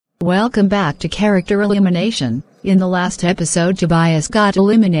Welcome back to Character Elimination. In the last episode Tobias got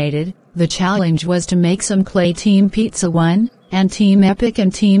eliminated. The challenge was to make some clay. Team Pizza won, and Team Epic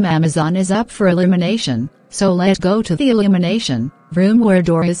and Team Amazon is up for elimination. So let's go to the elimination room where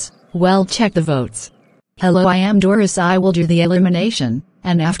Doris, well, check the votes. Hello, I am Doris. I will do the elimination,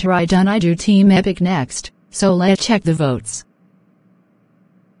 and after I do Team Epic next. So let's check the votes.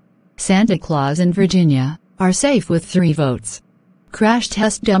 Santa Claus and Virginia are safe with 3 votes. Crash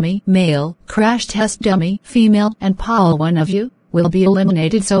Test Dummy male, Crash Test Dummy female, and Paul, one of you, will be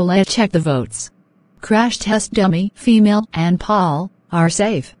eliminated. So let's check the votes. Crash Test Dummy female and Paul are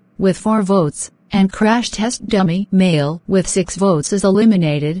safe with 4 votes, and Crash Test Dummy male with 6 votes is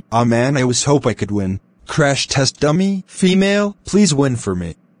eliminated. Aw man, I was hope I could win. Crash Test Dummy female, please win for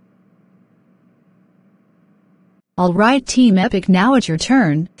me. Alright Team Epic, now it's your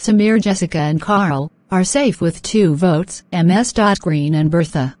turn. Samir, Jessica and Carl are safe with 2 votes. MS. Green and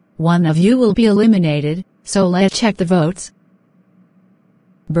Bertha, one of you will be eliminated, so let's check the votes.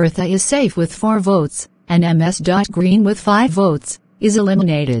 Bertha is safe with 4 votes, and MS. Green with 5 votes is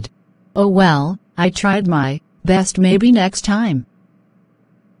eliminated. Oh well, I tried my best, maybe next time.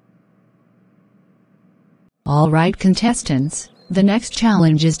 Alright contestants, the next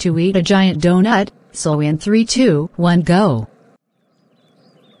challenge is to eat a giant donut, so in 3, 2, 1 go.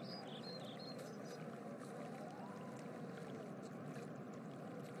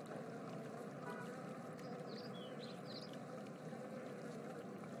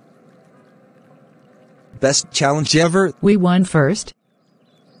 Best challenge ever. We won first.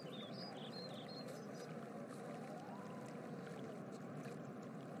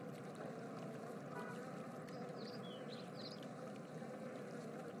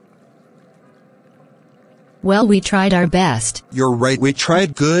 Well, we tried our best. You're right, we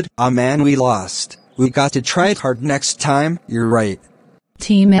tried good. Aw man, we lost. We got to try it hard next time. You're right.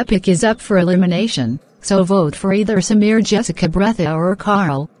 Team Epic is up for elimination, so vote for either Samir, Jessica, Bertha or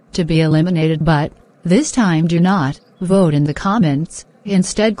Carl to be eliminated, but this time do not vote in the comments.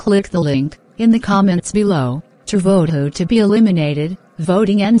 Instead click the link in the comments below to vote who to be eliminated.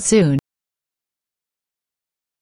 Voting ends soon.